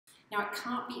Now, it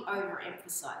can't be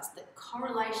overemphasized that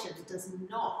correlation does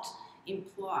not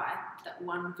imply that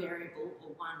one variable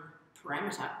or one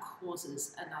parameter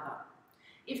causes another.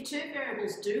 If two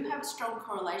variables do have a strong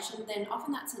correlation, then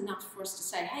often that's enough for us to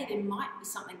say, hey, there might be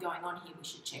something going on here, we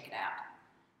should check it out.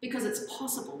 Because it's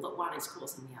possible that one is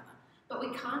causing the other. But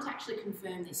we can't actually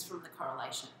confirm this from the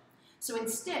correlation. So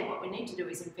instead, what we need to do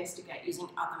is investigate using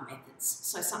other methods.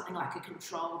 So something like a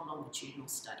controlled longitudinal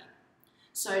study.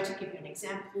 So to give you an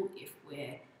example, if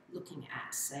we're looking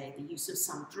at, say, the use of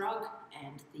some drug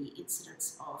and the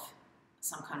incidence of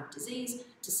some kind of disease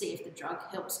to see if the drug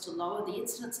helps to lower the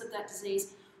incidence of that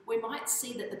disease, we might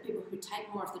see that the people who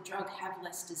take more of the drug have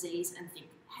less disease and think,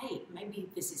 hey, maybe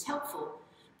this is helpful.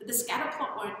 But the scatter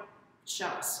plot won't show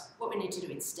us. What we need to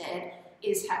do instead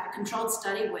is have a controlled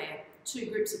study where two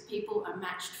groups of people are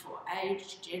matched for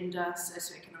age, gender,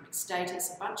 socioeconomic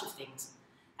status, a bunch of things.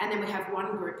 And then we have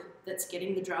one group that's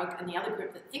getting the drug and the other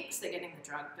group that thinks they're getting the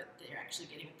drug, but they're actually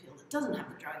getting a pill that doesn't have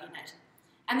the drug in it.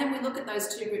 And then we look at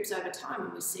those two groups over time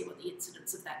and we see what the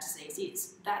incidence of that disease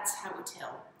is. That's how we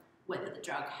tell whether the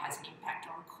drug has an impact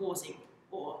on causing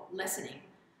or lessening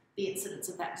the incidence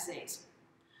of that disease.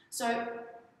 So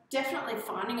definitely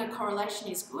finding a correlation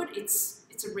is good. It's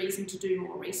a reason to do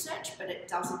more research, but it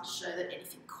doesn't show that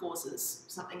anything causes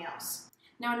something else.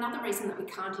 Now, another reason that we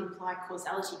can't imply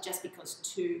causality just because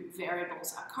two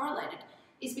variables are correlated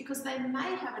is because they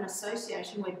may have an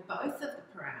association where both of the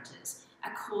parameters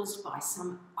are caused by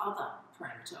some other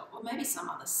parameter or maybe some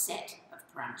other set of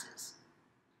parameters.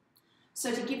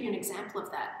 So to give you an example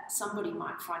of that, somebody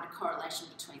might find a correlation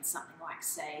between something like,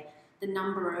 say, the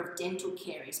number of dental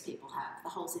caries people have, the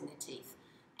holes in their teeth,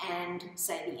 and,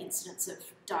 say, the incidence of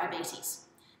diabetes.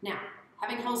 Now,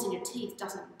 having holes in your teeth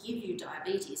doesn't give you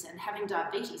diabetes, and having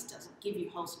diabetes doesn't give you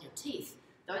holes in your teeth.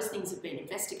 Those things have been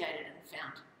investigated and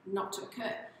found not to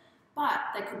occur. But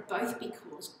they could both be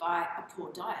caused by a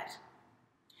poor diet.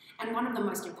 And one of the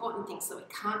most important things that we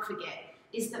can't forget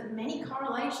is that many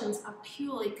correlations are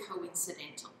purely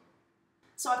coincidental.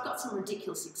 So I've got some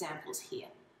ridiculous examples here.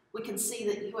 We can see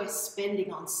that US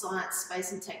spending on science,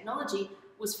 space and technology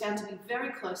was found to be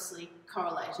very closely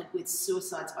correlated with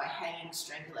suicides by hanging,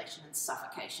 strangulation and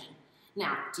suffocation.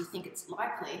 Now, do you think it's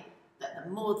likely that the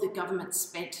more the government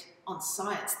spent on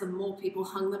science, the more people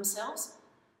hung themselves?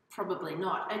 Probably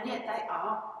not, and yet they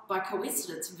are, by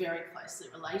coincidence, very closely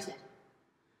related.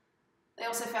 They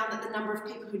also found that the number of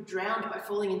people who drowned by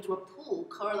falling into a pool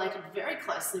correlated very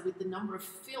closely with the number of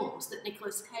films that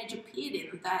Nicolas Cage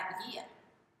appeared in that year.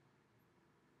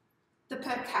 The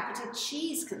per capita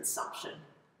cheese consumption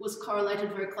was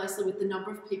correlated very closely with the number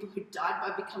of people who died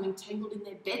by becoming tangled in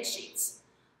their bed sheets.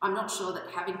 I'm not sure that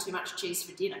having too much cheese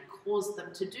for dinner caused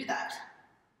them to do that.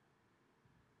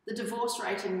 The divorce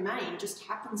rate in Maine just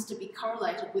happens to be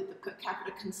correlated with the per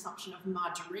capita consumption of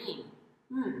margarine.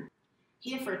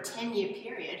 Here, for a 10-year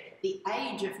period, the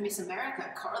age of Miss America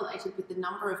correlated with the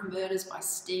number of murders by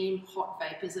steam, hot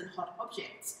vapours and hot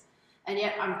objects. And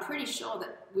yet I'm pretty sure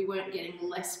that we weren't getting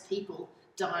less people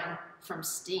dying from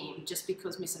steam just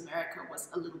because Miss America was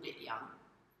a little bit young.